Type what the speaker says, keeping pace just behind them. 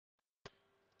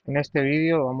En este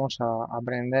vídeo vamos a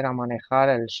aprender a manejar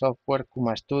el software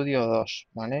CumaStudio V1,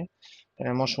 ¿vale?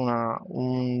 Tenemos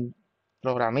un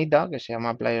programita que se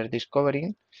llama Player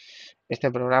Discovery.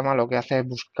 Este programa lo que hace es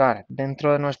buscar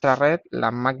dentro de nuestra red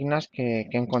las máquinas que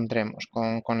encontremos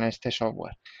con este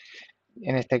software.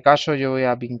 En este caso yo voy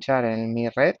a pinchar en mi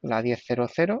red, la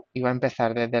 10.00, y va a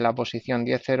empezar desde la posición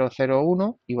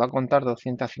 10.001 y va a contar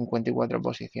 254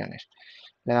 posiciones.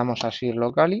 Le damos a Sir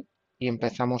Locally y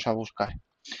empezamos a buscar.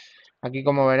 Aquí,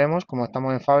 como veremos, como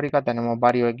estamos en fábrica, tenemos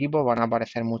varios equipos, van a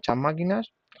aparecer muchas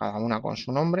máquinas, cada una con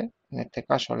su nombre. En este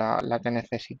caso, la que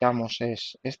necesitamos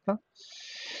es esta.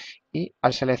 Y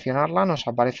al seleccionarla nos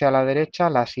aparece a la derecha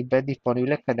las IPs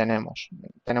disponibles que tenemos.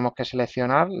 Tenemos que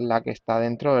seleccionar la que está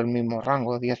dentro del mismo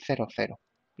rango, 10.00.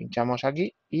 Pinchamos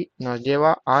aquí y nos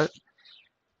lleva al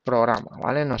programa,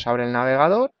 ¿vale? Nos abre el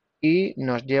navegador y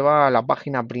nos lleva a la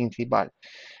página principal.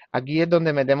 Aquí es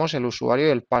donde metemos el usuario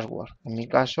y el password. En mi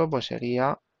caso, pues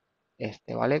sería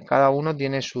este, ¿vale? Cada uno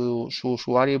tiene su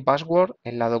usuario y password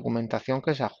en la documentación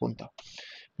que se adjunta.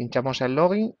 Pinchamos en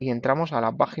login y entramos a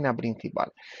la página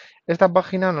principal. Esta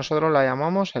página nosotros la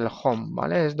llamamos el home,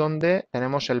 ¿vale? Es donde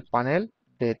tenemos el panel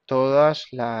de todas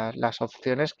las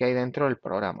opciones que hay dentro del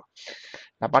programa.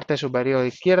 La parte superior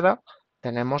izquierda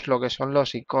tenemos lo que son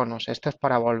los iconos. Esto es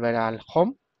para volver al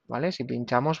home, ¿vale? Si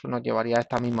pinchamos nos llevaría a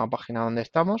esta misma página donde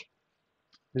estamos.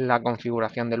 La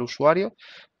configuración del usuario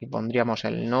y pondríamos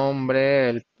el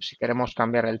nombre, si queremos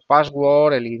cambiar el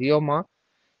password, el idioma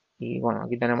y bueno,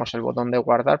 aquí tenemos el botón de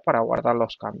guardar para guardar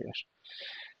los cambios.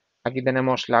 Aquí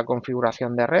tenemos la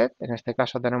configuración de red, en este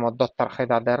caso tenemos dos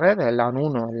tarjetas de red, el LAN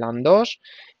 1, el LAN 2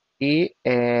 y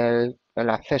el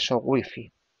acceso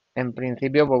Wi-Fi. En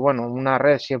principio, pues bueno, una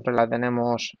red siempre la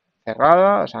tenemos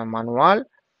cerrada, o sea, en manual,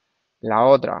 la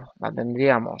otra la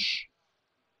tendríamos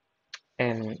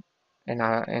en,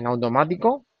 en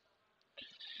automático.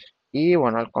 Y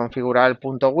bueno, al configurar el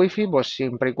punto wifi, pues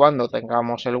siempre y cuando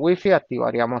tengamos el wifi,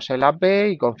 activaríamos el AP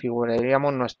y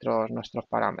configuraríamos nuestros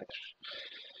parámetros.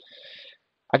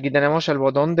 Aquí tenemos el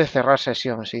botón de cerrar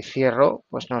sesión. Si cierro,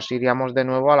 pues nos iríamos de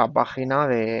nuevo a la página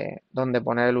de donde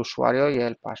poner el usuario y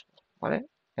el password, ¿vale?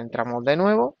 Entramos de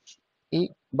nuevo y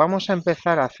vamos a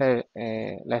empezar a hacer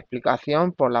la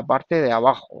explicación por la parte de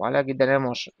abajo, ¿vale? Aquí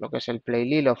tenemos lo que es el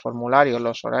playlist, los formularios,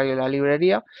 los horarios de la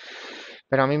librería,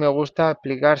 pero a mí me gusta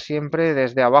explicar siempre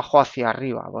desde abajo hacia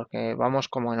arriba, porque vamos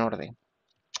como en orden.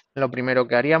 Lo primero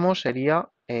que haríamos sería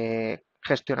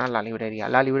gestionar la librería.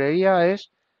 La librería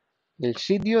es el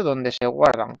sitio donde se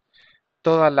guardan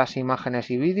todas las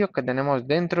imágenes y vídeos que tenemos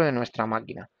dentro de nuestra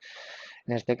máquina.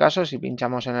 En este caso, si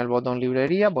pinchamos en el botón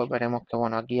librería, pues veremos que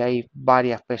bueno, aquí hay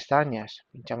varias pestañas.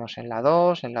 Pinchamos en la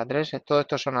 2, en la 3, todos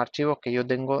estos son archivos que yo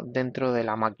tengo dentro de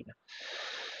la máquina.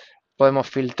 Podemos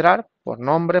filtrar por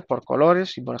nombres, por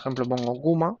colores. Si por ejemplo pongo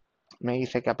Kuma, me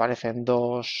dice que aparecen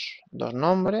dos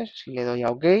nombres. Si le doy a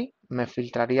OK, me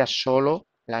filtraría solo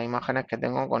las imágenes que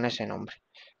tengo con ese nombre.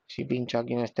 Si pincho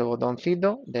aquí en este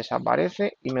botoncito,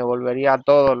 desaparece y me volvería a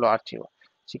todos los archivos.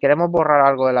 Si queremos borrar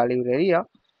algo de la librería,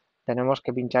 tenemos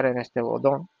que pinchar en este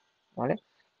botón, ¿vale?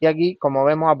 Y aquí, como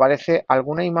vemos, aparece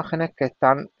algunas imágenes que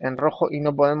están en rojo y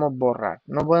no podemos borrar.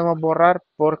 No podemos borrar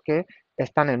porque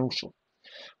están en uso,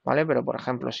 ¿vale? Pero, por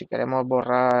ejemplo, si queremos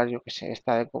borrar, yo que sé,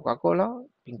 esta de Coca-Cola,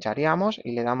 pincharíamos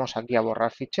y le damos aquí a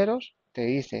borrar ficheros. Te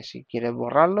dice si quieres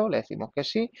borrarlo, le decimos que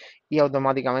sí y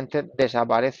automáticamente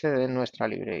desaparece de nuestra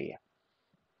librería.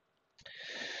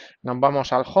 Nos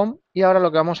vamos al home y ahora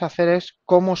lo que vamos a hacer es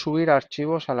cómo subir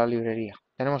archivos a la librería.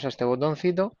 Tenemos este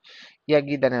botoncito y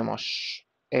aquí tenemos,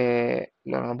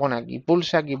 lo pone aquí,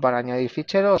 pulse aquí para añadir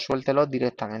ficheros o suéltelos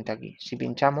directamente aquí. Si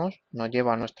pinchamos nos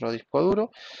lleva a nuestro disco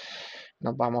duro.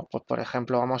 Nos vamos, pues por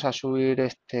ejemplo, vamos a subir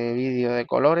este vídeo de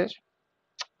colores.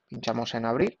 Pinchamos en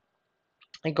abrir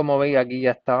y como veis aquí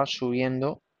ya está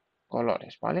subiendo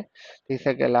colores, ¿vale?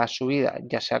 Dice que la subida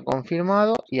ya se ha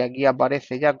confirmado y aquí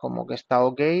aparece ya como que está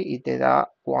OK y te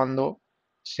da cuando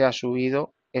se ha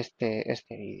subido este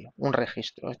vídeo, un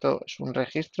registro. Esto es un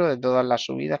registro de todas las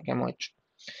subidas que hemos hecho.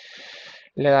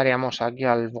 Le daríamos aquí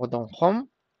al botón Home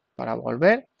para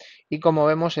volver y como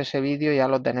vemos ese vídeo ya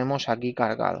lo tenemos aquí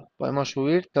cargado. Podemos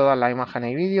subir todas las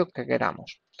imágenes y vídeos que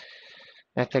queramos.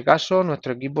 En este caso,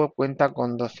 nuestro equipo cuenta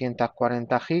con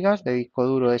 240 GB de disco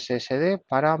duro SSD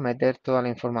para meter toda la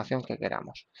información que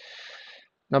queramos.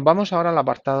 Nos vamos ahora al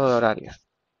apartado de horarios.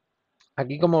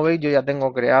 Aquí, como veis, yo ya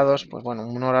tengo creados, pues bueno,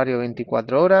 un horario de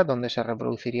 24 horas donde se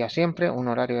reproduciría siempre, un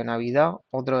horario de Navidad,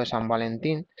 otro de San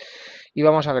Valentín y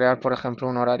vamos a crear, por ejemplo,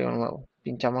 un horario nuevo.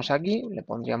 Pinchamos aquí, le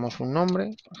pondríamos un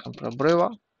nombre, por ejemplo, prueba.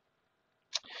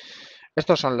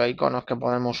 Estos son los iconos que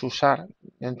podemos usar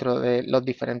dentro de los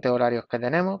diferentes horarios que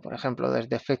tenemos. Por ejemplo,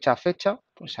 desde fecha a fecha,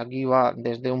 pues aquí va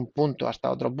desde un punto hasta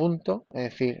otro punto. Es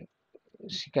decir,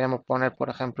 si queremos poner, por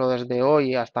ejemplo, desde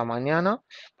hoy hasta mañana,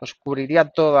 pues cubriría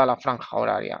toda la franja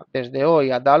horaria. Desde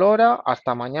hoy a tal hora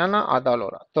hasta mañana a tal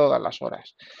hora, todas las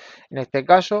horas. En este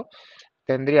caso,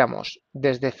 tendríamos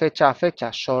desde fecha a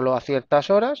fecha solo a ciertas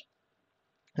horas.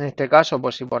 En este caso,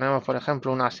 pues si ponemos, por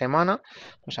ejemplo, una semana,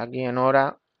 pues aquí en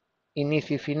hora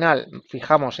inicio y final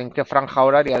fijamos en qué franja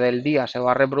horaria del día se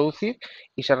va a reproducir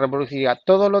y se reproduciría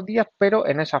todos los días, pero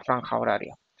en esa franja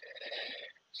horaria.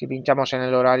 Si pinchamos en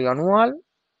el horario anual,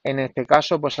 en este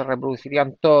caso pues se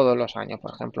reproducirían todos los años,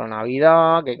 por ejemplo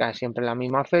Navidad, que cae siempre en la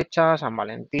misma fecha, San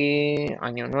Valentín,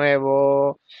 Año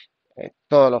Nuevo,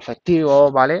 todos los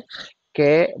festivos, ¿vale?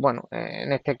 Que, bueno,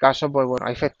 en este caso, pues bueno,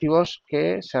 hay festivos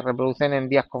que se reproducen en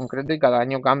días concretos y cada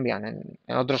año cambian,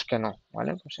 en otros que no,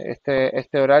 ¿vale? Pues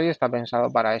este horario está pensado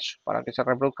para eso, para que se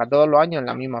reproduzca todos los años en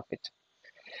la misma fecha.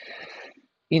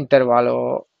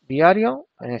 Intervalo diario,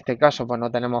 en este caso, pues no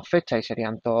tenemos fecha y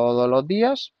serían todos los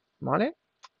días, ¿vale?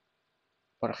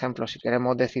 Por ejemplo, si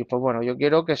queremos decir, pues bueno, yo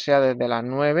quiero que sea desde las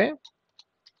 9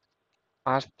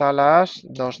 hasta las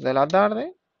 2 de la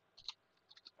tarde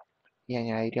y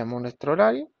añadiríamos nuestro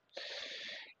horario.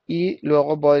 Y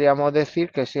luego podríamos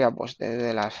decir que sea pues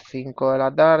desde las 5 de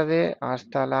la tarde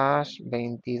hasta las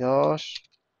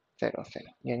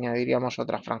 22:00 y añadiríamos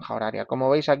otra franja horaria. Como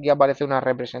veis, aquí aparece una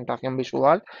representación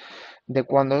visual de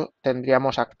cuando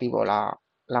tendríamos activo la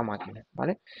máquina,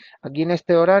 ¿vale? Aquí en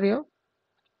este horario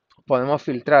podemos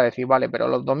filtrar, decir, vale, pero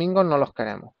los domingos no los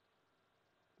queremos,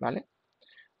 ¿vale?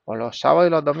 O los sábados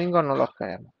y los domingos no los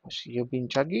queremos. Pues si yo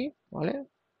pincho aquí, ¿vale?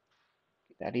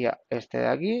 Quitaría este de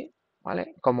aquí,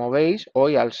 ¿vale? Como veis,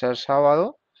 hoy al ser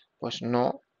sábado, pues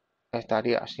no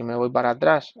estaría. Si me voy para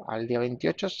atrás al día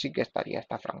 28, sí que estaría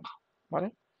esta franja,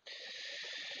 ¿vale?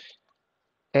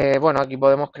 Bueno, aquí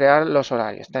podemos crear los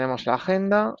horarios. Tenemos la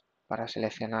agenda para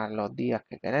seleccionar los días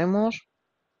que queremos.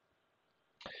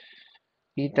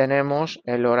 Y tenemos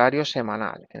el horario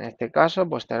semanal. En este caso,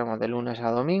 pues tenemos de lunes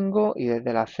a domingo y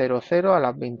desde las 00 a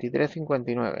las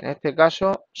 23:59. En este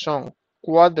caso son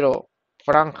 4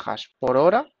 franjas por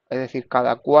hora, es decir,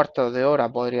 cada cuarto de hora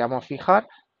podríamos fijar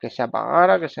que se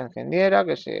apagara, que se encendiera,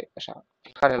 o sea,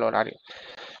 fijar el horario.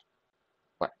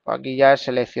 Bueno, pues aquí ya es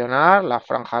seleccionar la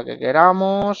franja que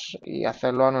queramos y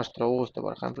hacerlo a nuestro gusto.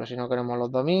 Por ejemplo, si no queremos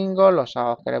los domingos, los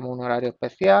sábados queremos un horario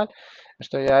especial.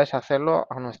 Esto ya es hacerlo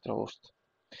a nuestro gusto.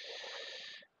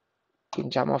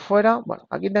 Pinchamos fuera. Bueno,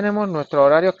 aquí tenemos nuestros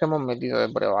horarios que hemos metido de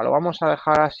prueba. Lo vamos a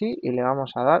dejar así y le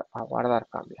vamos a dar a guardar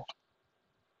cambios.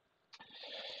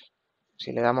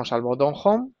 Si le damos al botón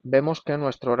Home, vemos que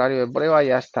nuestro horario de prueba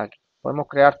ya está aquí. Podemos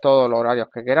crear todos los horarios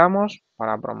que queramos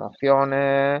para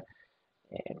promociones,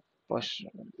 pues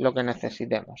lo que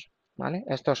necesitemos, ¿vale?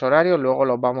 Estos horarios luego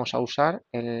los vamos a usar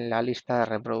en la lista de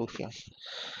reproducción.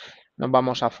 Nos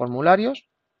vamos a formularios.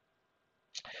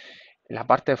 La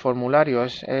parte de formulario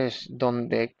es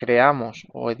donde creamos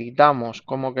o editamos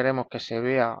cómo queremos que se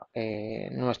vea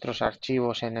nuestros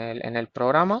archivos en el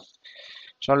programa.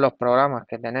 Son los programas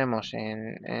que tenemos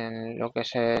en lo que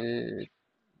es el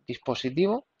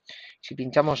dispositivo. Si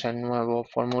pinchamos en nuevo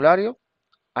formulario,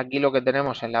 aquí lo que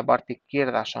tenemos en la parte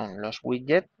izquierda son los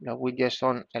widgets. Los widgets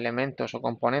son elementos o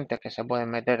componentes que se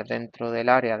pueden meter dentro del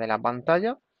área de la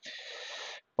pantalla.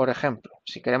 Por ejemplo,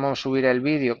 si queremos subir el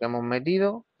vídeo que hemos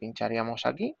metido, pincharíamos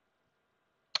aquí.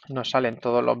 Nos salen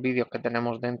todos los vídeos que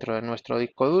tenemos dentro de nuestro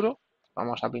disco duro.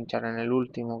 Vamos a pinchar en el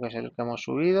último, que es el que hemos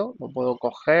subido. Lo puedo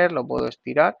coger, lo puedo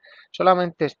estirar.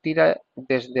 Solamente estira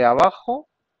desde abajo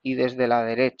y desde la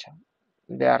derecha.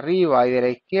 De arriba y de la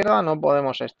izquierda no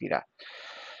podemos estirar.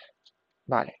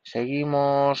 Vale,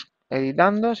 seguimos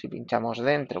editando. Si pinchamos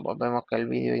dentro, pues vemos que el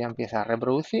vídeo ya empieza a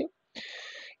reproducir.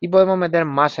 Y podemos meter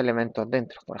más elementos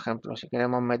dentro. Por ejemplo, si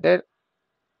queremos meter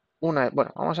bueno,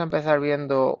 vamos a empezar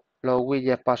viendo los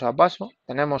widgets paso a paso.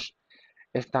 Tenemos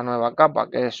esta nueva capa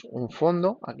que es un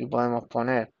fondo. Aquí podemos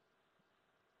poner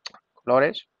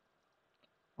colores,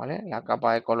 ¿vale? La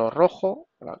capa de color rojo,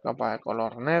 la capa de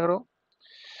color negro,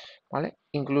 ¿vale?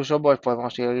 Incluso pues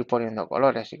podemos seguir poniendo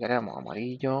colores si queremos,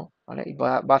 amarillo, ¿vale? Y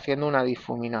va haciendo una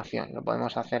difuminación. Lo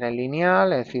podemos hacer en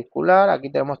lineal, en circular.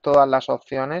 Aquí tenemos todas las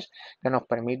opciones que nos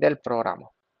permite el programa,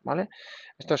 ¿vale?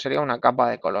 Esto sería una capa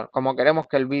de color. Como queremos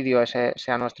que el vídeo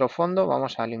sea nuestro fondo,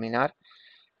 vamos a eliminar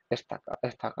esta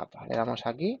capa. Le damos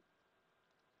aquí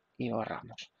y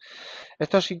borramos.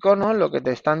 Estos iconos lo que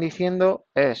te están diciendo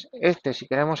es, si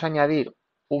queremos añadir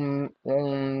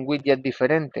un widget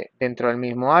diferente dentro del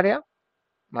mismo área,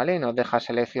 ¿vale? Y nos deja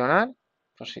seleccionar,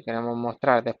 Pues si queremos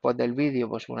mostrar después del vídeo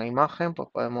pues una imagen, pues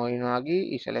podemos irnos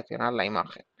aquí y seleccionar la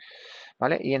imagen,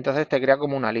 ¿vale? Y entonces te crea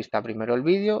como una lista, primero el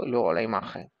vídeo y luego la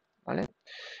imagen, ¿vale?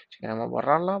 Si queremos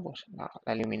borrarla, pues la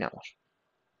eliminamos.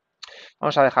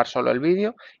 Vamos a dejar solo el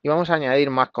vídeo y vamos a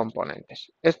añadir más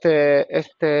componentes.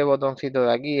 Este botoncito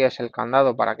de aquí es el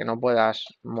candado para que no puedas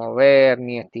mover,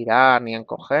 ni estirar, ni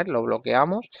encoger. Lo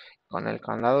bloqueamos. Con el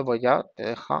candado pues ya te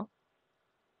deja,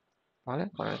 ¿vale?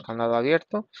 Con el candado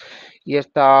abierto. Y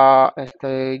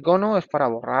este icono es para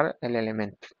borrar el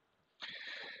elemento.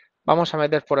 Vamos a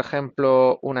meter, por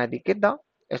ejemplo, una etiqueta.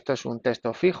 Esto es un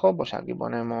texto fijo. Pues aquí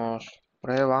ponemos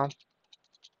prueba.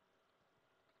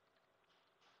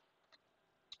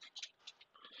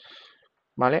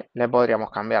 ¿Vale? Le podríamos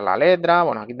cambiar la letra.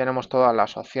 Bueno, aquí tenemos todas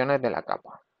las opciones de la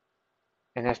capa.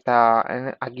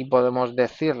 Aquí podemos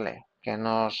decirle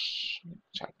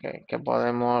que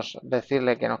podemos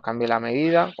decirle que nos cambie la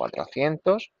medida,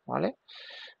 400, ¿vale?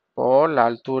 Por la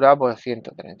altura, pues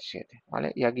 137,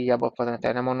 ¿vale? Y aquí ya pues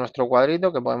tenemos nuestro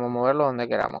cuadrito que podemos moverlo donde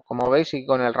queramos. Como veis, si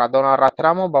con el ratón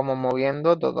arrastramos, vamos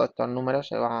moviendo, todos estos números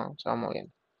se van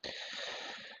moviendo.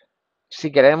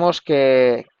 Si queremos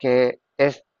que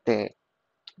este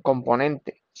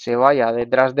componente se vaya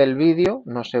detrás del vídeo,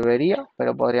 no se vería,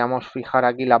 pero podríamos fijar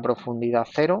aquí la profundidad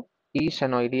 0 y se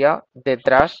nos iría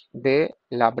detrás de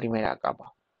la primera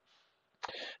capa.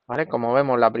 ¿Vale? Como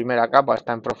vemos, la primera capa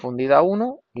está en profundidad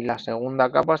 1 y la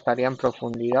segunda capa estaría en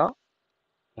profundidad,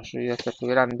 lo suyo es que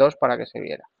estuvieran 2 para que se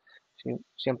viera.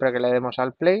 Siempre que le demos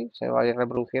al play, se va a ir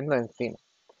reproduciendo encima.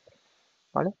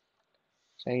 ¿Vale?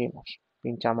 Seguimos,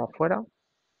 pinchamos fuera.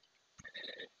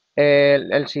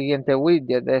 El siguiente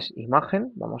widget es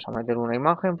imagen. Vamos a meter una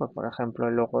imagen, pues por ejemplo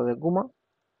el logo de Kuma.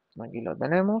 Aquí lo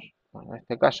tenemos. Bueno, en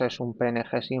este caso es un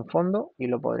PNG sin fondo y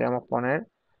lo podríamos poner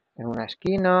en una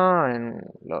esquina,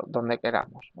 donde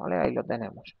queramos. ¿Vale? Ahí lo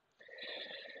tenemos.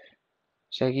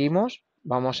 Seguimos.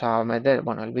 Vamos a meter,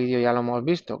 bueno, el vídeo ya lo hemos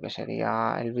visto, que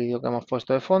sería el vídeo que hemos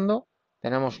puesto de fondo.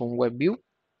 Tenemos un web view.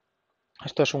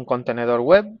 Esto es un contenedor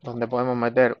web donde podemos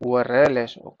meter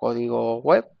URLs o código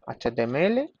web,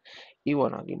 HTML. Y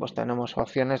bueno, aquí pues tenemos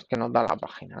opciones que nos da la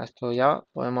página. Esto ya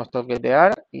podemos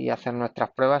toquetear y hacer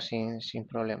nuestras pruebas sin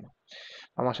problema.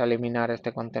 Vamos a eliminar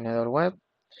este contenedor web.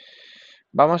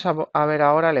 Vamos a ver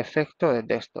ahora el efecto de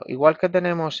texto. Igual que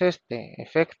tenemos este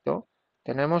efecto,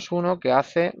 tenemos uno que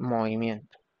hace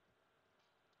movimiento.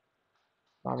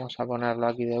 Vamos a ponerlo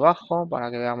aquí debajo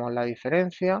para que veamos la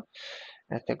diferencia.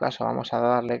 En este caso vamos a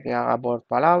darle que haga por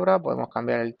palabra. Podemos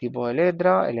cambiar el tipo de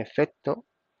letra, el efecto.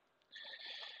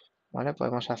 ¿Vale?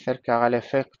 Podemos hacer que haga el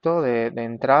efecto de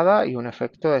entrada y un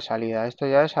efecto de salida. Esto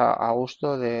ya es a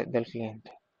gusto del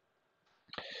cliente.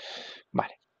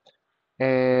 Vale.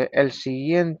 El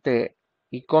siguiente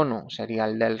icono sería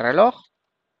el del reloj.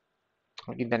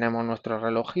 Aquí tenemos nuestro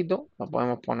relojito. Lo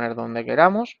podemos poner donde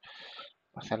queramos.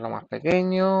 Hacerlo más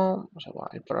pequeño.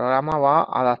 El programa va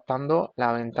adaptando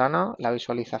la ventana, la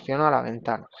visualización a la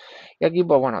ventana. Y aquí,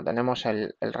 pues bueno, tenemos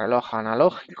el reloj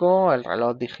analógico, el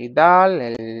reloj digital,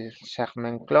 el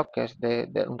segment clock, que es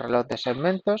de un reloj de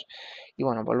segmentos. Y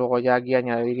bueno, pues luego ya aquí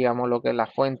añadiríamos lo que es la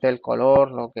fuente, el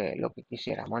color, lo que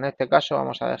quisiéramos. En este caso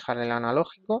vamos a dejar el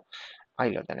analógico.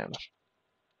 Ahí lo tenemos.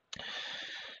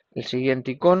 El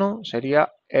siguiente icono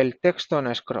sería el texto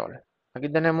en scroll.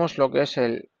 Aquí tenemos lo que es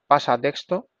el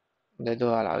pasatexto de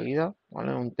toda la vida,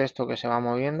 ¿vale? Un texto que se va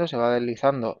moviendo, se va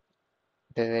deslizando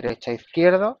de derecha a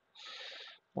izquierda,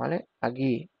 ¿vale?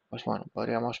 Aquí, pues bueno,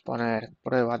 podríamos poner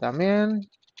prueba también.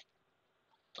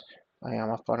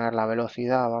 Podríamos poner la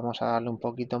velocidad, vamos a darle un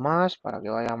poquito más para que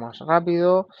vaya más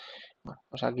rápido. Bueno,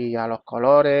 pues aquí ya los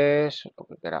colores, lo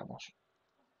que queramos,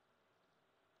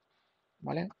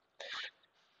 ¿vale?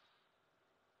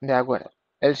 De acuerdo.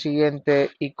 El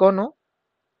siguiente icono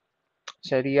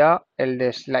sería el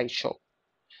de slideshow.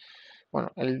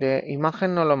 Bueno, el de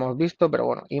imagen no lo hemos visto, pero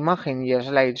bueno, imagen y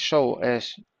slideshow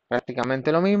es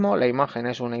prácticamente lo mismo. La imagen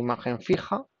es una imagen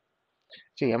fija.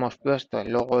 Sí, hemos puesto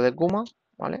el logo de Kuma,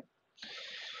 ¿vale?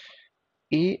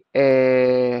 Y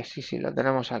sí, lo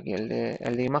tenemos aquí. El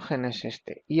de imagen es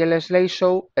este. Y el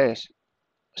slideshow es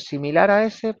similar a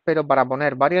ese, pero para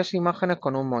poner varias imágenes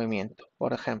con un movimiento.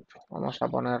 Por ejemplo, vamos a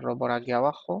ponerlo por aquí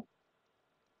abajo.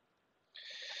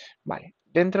 Vale,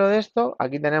 dentro de esto,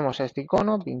 aquí tenemos este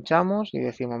icono, pinchamos y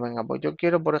decimos, venga, pues yo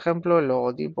quiero, por ejemplo, el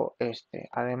logotipo este.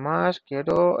 Además,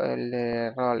 quiero el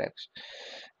de Rolex.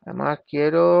 Además,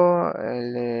 quiero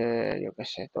el de, yo qué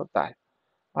sé, total.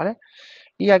 ¿Vale?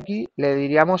 Y aquí le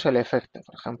diríamos el efecto.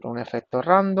 Por ejemplo, un efecto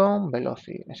random,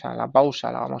 velocidad. O sea, la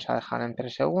pausa la vamos a dejar en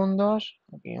 3 segundos.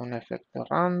 Aquí un efecto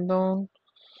random,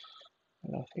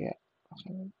 velocidad.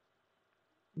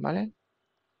 ¿Vale?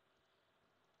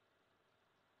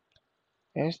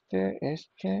 Vale,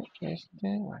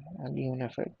 aquí un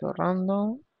efecto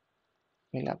random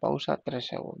y la pausa 3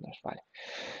 segundos, vale.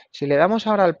 Si le damos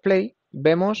ahora al play,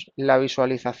 vemos la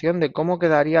visualización de cómo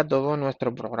quedaría todo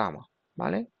nuestro programa,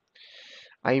 ¿vale?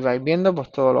 Ahí vais viendo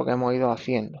pues todo lo que hemos ido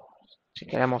haciendo. Si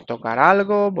queremos tocar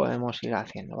algo, podemos ir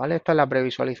haciendo, ¿vale? Esta es la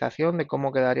previsualización de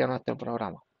cómo quedaría nuestro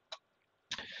programa.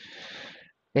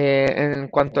 En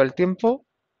cuanto al tiempo,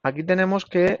 aquí tenemos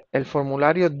que el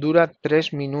formulario dura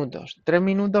 3 minutos. 3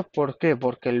 minutos, ¿por qué?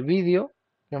 Porque el vídeo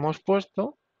que hemos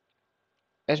puesto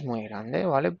es muy grande,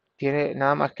 ¿vale? Tiene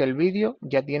nada más que el vídeo,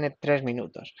 ya tiene 3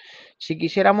 minutos. Si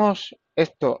quisiéramos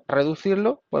esto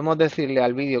reducirlo, podemos decirle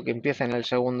al vídeo que empiece en el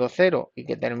segundo 0 y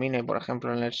que termine, por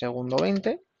ejemplo, en el segundo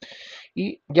 20.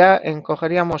 Y ya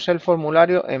encogeríamos el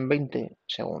formulario en 20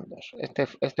 segundos.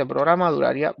 Este programa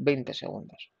duraría 20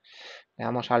 segundos. Le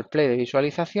damos al play de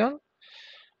visualización,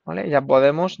 ¿vale? Ya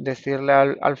podemos decirle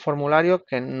al formulario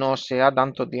que no sea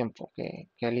tanto tiempo,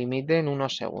 que limite en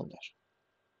unos segundos.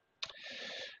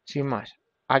 Sin más,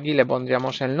 aquí le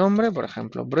pondríamos el nombre, por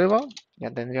ejemplo, prueba,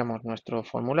 ya tendríamos nuestro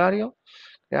formulario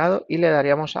creado y le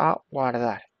daríamos a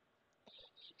guardar.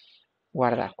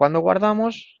 Guardar. Cuando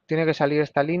guardamos, tiene que salir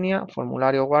esta línea,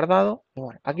 formulario guardado. Y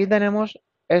bueno, aquí tenemos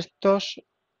estos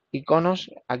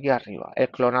iconos aquí arriba. El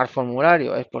clonar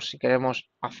formulario es por si queremos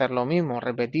hacer lo mismo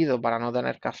repetido para no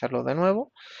tener que hacerlo de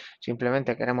nuevo.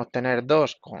 Simplemente queremos tener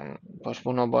dos con, pues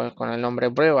uno con el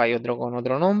nombre prueba y otro con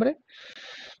otro nombre,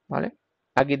 ¿vale?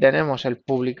 Aquí tenemos el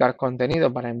publicar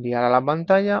contenido para enviar a la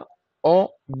pantalla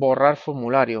o borrar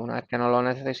formulario. Una vez que no lo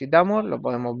necesitamos, lo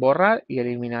podemos borrar y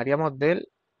eliminaríamos del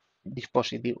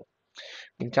dispositivo.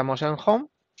 Pinchamos en Home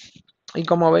y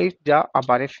como veis ya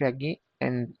aparece aquí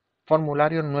en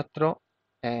formulario nuestro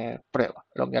prueba,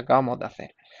 lo que acabamos de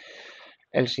hacer.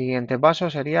 El siguiente paso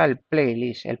sería el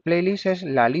playlist. El playlist es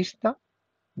la lista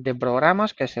de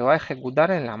programas que se va a ejecutar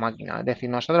en la máquina. Es decir,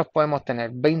 nosotros podemos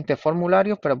tener 20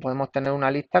 formularios, pero podemos tener una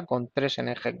lista con 3 en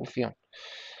ejecución,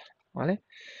 ¿vale?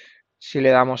 Si le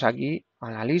damos aquí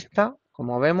a la lista,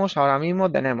 como vemos ahora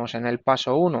mismo tenemos en el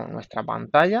paso 1 nuestra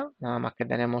pantalla, nada más que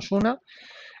tenemos una.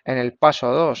 En el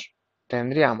paso 2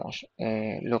 tendríamos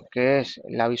lo que es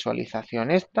la visualización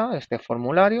este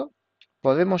formulario.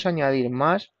 Podemos añadir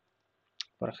más,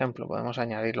 por ejemplo, podemos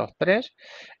añadir los 3.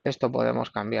 Esto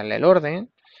podemos cambiarle el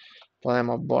orden.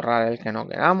 Podemos borrar el que no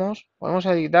queramos. Podemos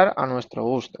editar a nuestro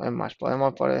gusto. Es más,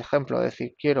 podemos, por ejemplo,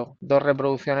 decir quiero 2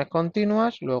 reproducciones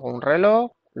continuas, luego un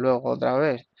reloj, luego otra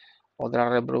vez otra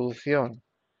reproducción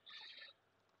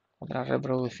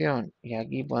y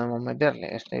aquí podemos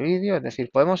meterle este vídeo, es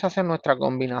decir, podemos hacer nuestra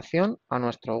combinación a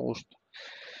nuestro gusto.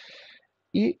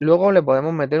 Y luego le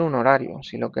podemos meter un horario,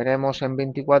 si lo queremos en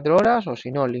 24 horas o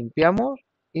si no, limpiamos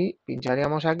y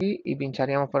pincharíamos aquí y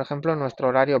pincharíamos, por ejemplo, nuestro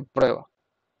horario prueba,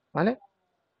 ¿vale?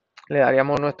 Le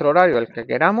daríamos nuestro horario, el que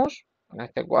queramos, en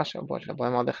este caso, pues le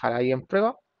podemos dejar ahí en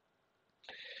prueba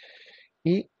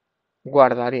y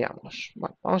guardaríamos.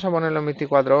 Bueno, vamos a ponerlo en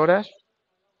 24 horas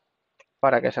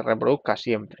para que se reproduzca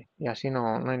siempre y así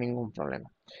no hay ningún problema.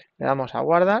 Le damos a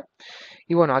guardar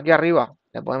y bueno, aquí arriba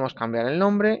le podemos cambiar el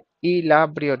nombre y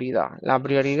la prioridad. La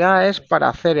prioridad es para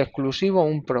hacer exclusivo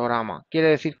un programa. Quiere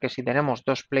decir que si tenemos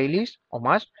 2 playlists o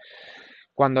más,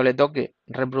 cuando le toque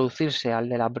reproducirse al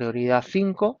de la prioridad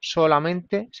 5,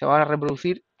 solamente se van a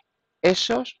reproducir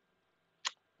esos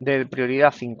de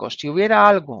prioridad 5. Si hubiera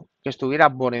algo que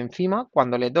estuviera por encima,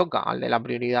 cuando le toca al de la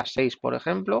prioridad 6, por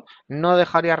ejemplo, no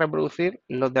dejaría reproducir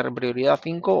los de prioridad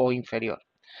 5 o inferior.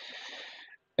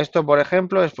 Esto, por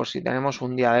ejemplo, es por si tenemos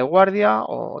un día de guardia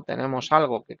o tenemos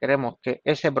algo que queremos que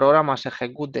ese programa se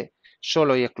ejecute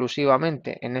solo y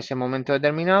exclusivamente en ese momento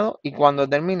determinado y cuando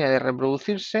termine de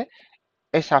reproducirse,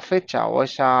 esa fecha o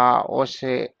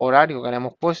ese horario que le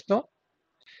hemos puesto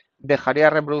dejaría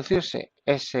reproducirse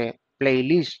ese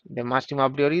playlist de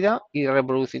máxima prioridad y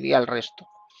reproduciría el resto.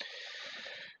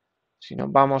 Si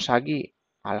nos vamos aquí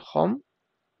al home,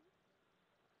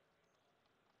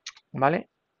 ¿vale?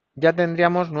 Ya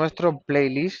tendríamos nuestro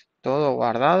playlist todo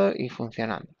guardado y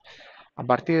funcionando. A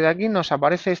partir de aquí nos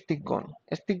aparece este icono.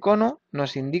 Este icono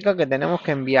nos indica que tenemos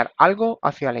que enviar algo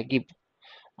hacia el equipo,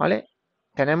 ¿vale?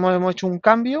 Hemos hecho un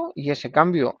cambio y ese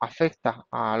cambio afecta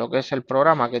a lo que es el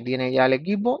programa que tiene ya el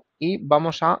equipo y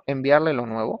vamos a enviarle lo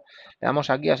nuevo. Le damos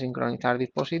aquí a sincronizar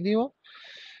dispositivo.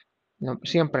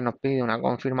 Siempre nos pide una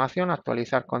confirmación,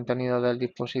 actualizar contenido del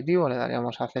dispositivo, le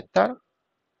daríamos a aceptar.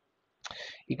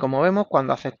 Y como vemos,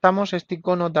 cuando aceptamos, este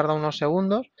icono tarda unos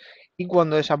segundos y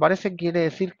cuando desaparece quiere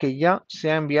decir que ya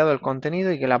se ha enviado el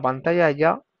contenido y que la pantalla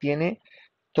ya tiene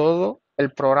todo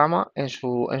el programa en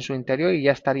su interior y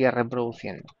ya estaría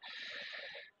reproduciendo.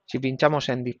 Si pinchamos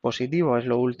en dispositivo es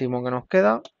lo último que nos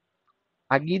queda.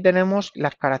 aquí tenemos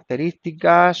las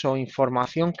características o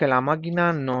información que la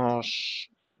máquina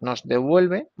nos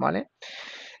devuelve, ¿vale?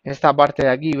 En esta parte de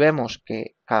aquí vemos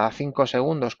que cada 5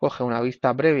 segundos coge una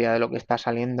vista previa de lo que está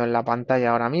saliendo en la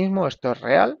pantalla ahora mismo. Esto es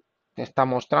real. Te está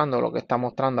mostrando lo que está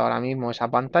mostrando ahora mismo esa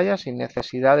pantalla sin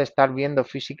necesidad de estar viendo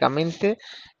físicamente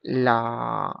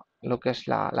lo que es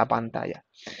la pantalla.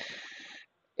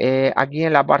 Aquí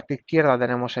en la parte izquierda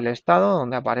tenemos el estado,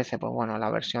 donde aparece pues, bueno, la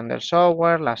versión del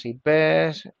software, las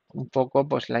IPs, un poco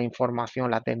pues, la información,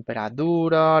 la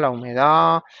temperatura, la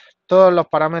humedad, todos los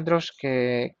parámetros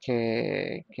que,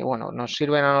 bueno, nos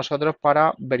sirven a nosotros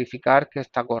para verificar que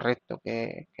está correcto,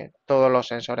 que todos los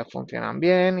sensores funcionan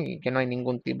bien y que no hay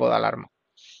ningún tipo de alarma.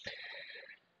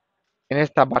 En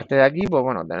esta parte de aquí, pues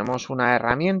bueno, tenemos unas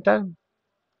herramientas.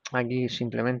 Aquí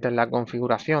simplemente en la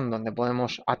configuración donde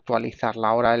podemos actualizar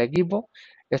la hora del equipo.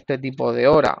 Este tipo de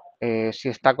hora, si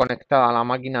está conectada a la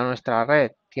máquina a nuestra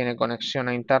red, tiene conexión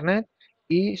a internet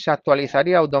y se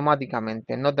actualizaría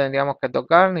automáticamente. No tendríamos que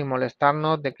tocar ni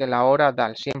molestarnos de que la hora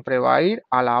tal, siempre va a ir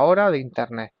a la hora de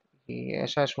internet. Y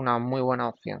esa es una muy buena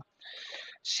opción.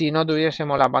 Si no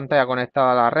tuviésemos la pantalla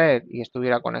conectada a la red y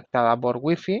estuviera conectada por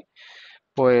wifi,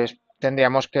 pues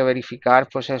tendríamos que verificar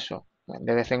pues eso,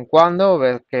 de vez en cuando,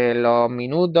 ver que los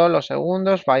minutos, los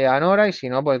segundos vayan hora y si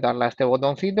no, pues darle a este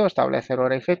botoncito, establecer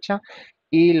hora y fecha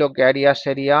y lo que haría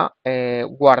sería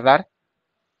guardar,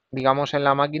 digamos, en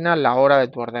la máquina la hora de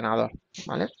tu ordenador,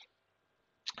 ¿vale?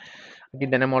 Aquí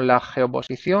tenemos la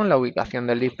geoposición, la ubicación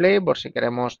del display, por si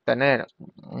queremos tener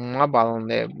un mapa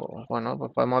donde, pues, bueno,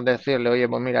 pues podemos decirle, oye,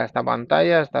 pues mira, esta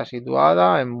pantalla está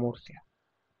situada en Murcia,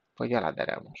 pues ya la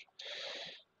tenemos,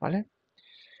 ¿vale?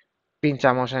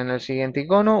 Pinchamos en el siguiente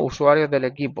icono, usuarios del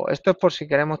equipo. Esto es por si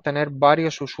queremos tener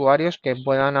varios usuarios que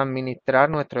puedan administrar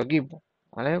nuestro equipo,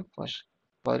 ¿vale? Pues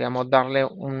podríamos darle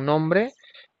un nombre,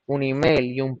 un email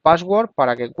y un password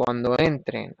para que cuando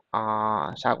entren,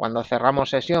 o sea, cuando cerramos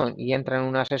sesión y entren en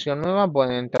una sesión nueva,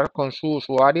 pueden entrar con su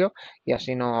usuario y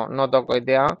así no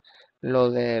toquetea lo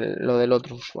del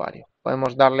otro usuario.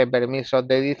 Podemos darle permisos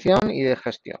de edición y de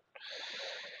gestión.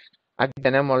 Aquí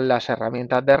tenemos las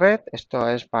herramientas de red, esto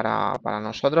es para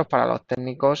nosotros, para los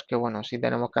técnicos, que bueno, si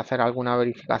tenemos que hacer alguna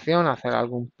verificación, hacer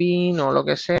algún PIN o lo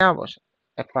que sea, pues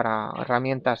es para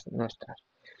herramientas nuestras.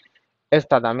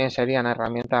 Esta también serían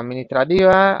herramientas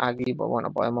administrativas, aquí pues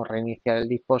bueno, podemos reiniciar el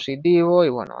dispositivo y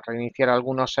bueno, reiniciar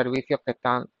algunos servicios que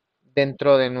están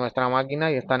dentro de nuestra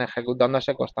máquina y están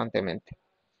ejecutándose constantemente.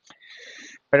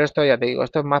 Pero esto ya te digo,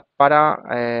 esto es más para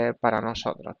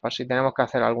nosotros, por si tenemos que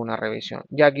hacer alguna revisión.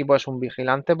 Y aquí pues un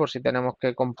vigilante por si tenemos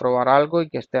que comprobar algo y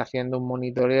que esté haciendo un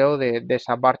monitoreo de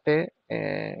esa parte.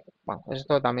 Bueno,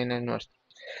 esto también es nuestro.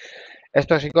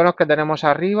 Estos iconos que tenemos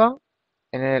arriba,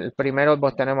 en el primero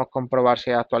pues tenemos que comprobar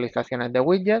si hay actualizaciones de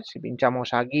widgets. Si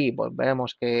pinchamos aquí pues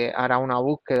veremos que hará una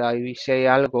búsqueda y si hay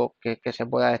algo que se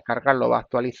pueda descargar lo va a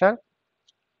actualizar.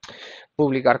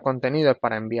 Publicar contenidos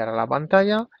para enviar a la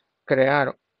pantalla.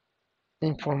 Crear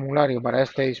un formulario para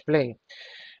este display,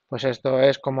 pues esto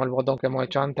es como el botón que hemos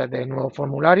hecho antes del nuevo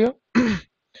formulario.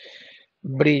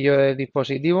 Brillo del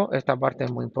dispositivo, esta parte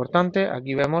es muy importante.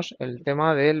 Aquí vemos el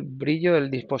tema del brillo del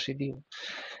dispositivo.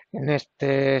 En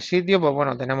este sitio, pues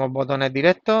bueno, tenemos botones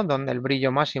directos donde el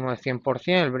brillo máximo es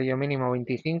 100%, el brillo mínimo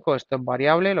 25%. Esto es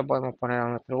variable, lo podemos poner a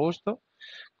nuestro gusto.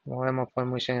 Como vemos, pues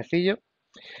muy sencillo.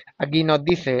 Aquí nos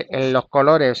dice en los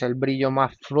colores el brillo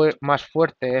más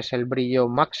fuerte es el brillo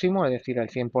máximo, es decir, el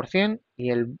 100%,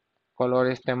 y el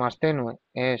color este más tenue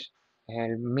es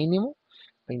el mínimo,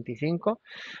 25.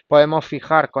 Podemos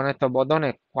fijar con estos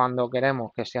botones cuando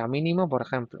queremos que sea mínimo, por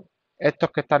ejemplo. Estos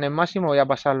que están en máximo voy a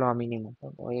pasarlos a mínimo.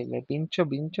 Le pincho,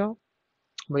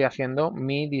 voy haciendo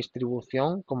mi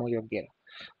distribución como yo quiero.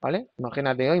 ¿Vale?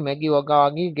 Imagínate, hoy me he equivocado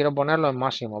aquí, quiero ponerlo en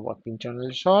máximo, pues pincho en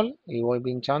el sol y voy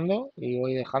pinchando y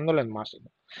voy dejándolo en máximo.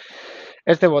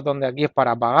 Este botón de aquí es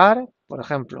para apagar, por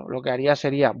ejemplo, lo que haría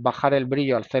sería bajar el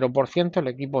brillo al 0%, el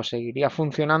equipo seguiría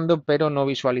funcionando, pero no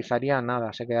visualizaría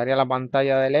nada, se quedaría la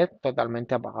pantalla de LED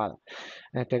totalmente apagada.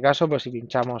 En este caso, pues si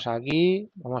pinchamos aquí,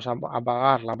 vamos a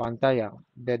apagar la pantalla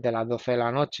desde las 12 de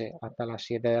la noche hasta las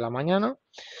 7 de la mañana.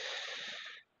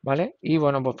 ¿Vale? Y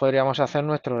bueno, pues podríamos hacer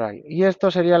nuestro horario. Y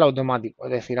esto sería el automático,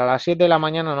 es decir, a las 7 de la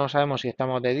mañana no sabemos si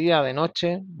estamos de día, de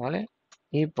noche, ¿vale?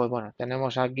 Y pues bueno,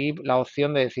 tenemos aquí la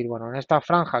opción de decir, bueno, en esta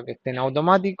franja que esté en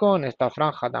automático, en esta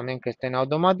franja también que esté en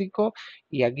automático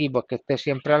y aquí pues que esté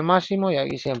siempre al máximo y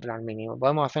aquí siempre al mínimo.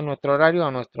 Podemos hacer nuestro horario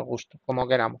a nuestro gusto, como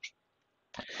queramos.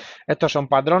 Estos son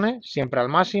patrones, siempre al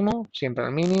máximo, siempre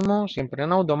al mínimo, siempre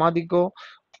en automático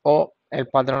o el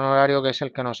patrón horario que es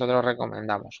el que nosotros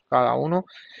recomendamos. Cada uno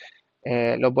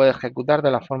lo puede ejecutar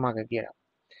de la forma que quiera.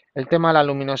 El tema de la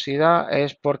luminosidad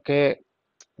es porque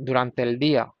durante el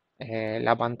día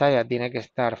la pantalla tiene que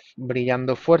estar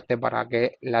brillando fuerte para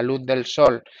que la luz del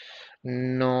sol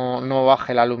no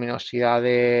baje la luminosidad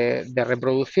de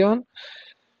reproducción,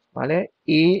 ¿vale?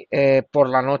 Y por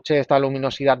la noche esta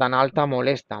luminosidad tan alta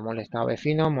molesta a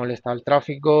vecinos, molesta al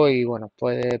tráfico y bueno,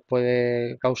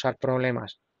 puede causar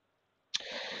problemas.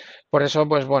 Por eso,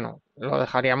 pues bueno, lo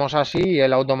dejaríamos así y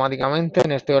él automáticamente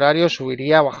en este horario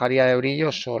subiría, bajaría de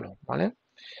brillo solo, ¿vale?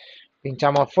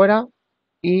 Pinchamos fuera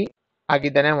y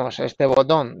aquí tenemos este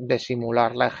botón de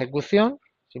simular la ejecución.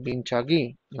 Si pincho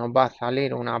aquí, nos va a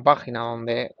salir una página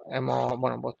donde hemos,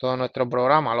 bueno, pues todo nuestro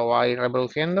programa lo va a ir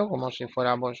reproduciendo como si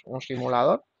fuera pues un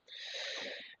simulador.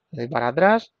 Le doy para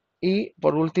atrás y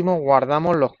por último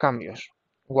guardamos los cambios.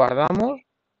 Guardamos,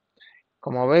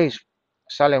 como veis,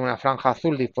 sale una franja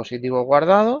azul dispositivo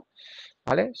guardado.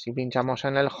 ¿Vale? Si pinchamos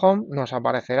en el Home, nos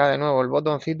aparecerá de nuevo el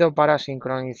botoncito para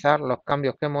sincronizar los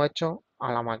cambios que hemos hecho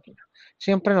a la máquina.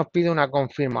 Siempre nos pide una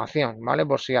confirmación, ¿vale?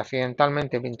 Por si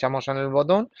accidentalmente pinchamos en el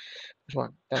botón, pues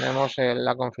bueno, tenemos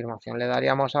la confirmación. Le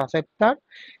daríamos a aceptar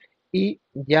y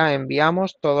ya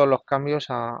enviamos todos los cambios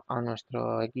a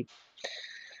nuestro equipo.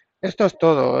 Esto es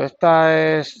todo.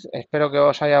 Espero que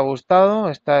os haya gustado.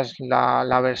 Esta es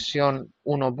la versión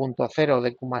 1.0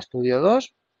 de CumaStudio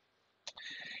 2.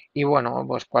 Y bueno,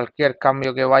 pues cualquier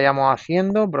cambio que vayamos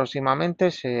haciendo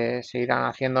próximamente se irán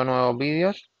haciendo nuevos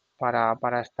vídeos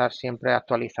para estar siempre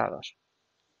actualizados.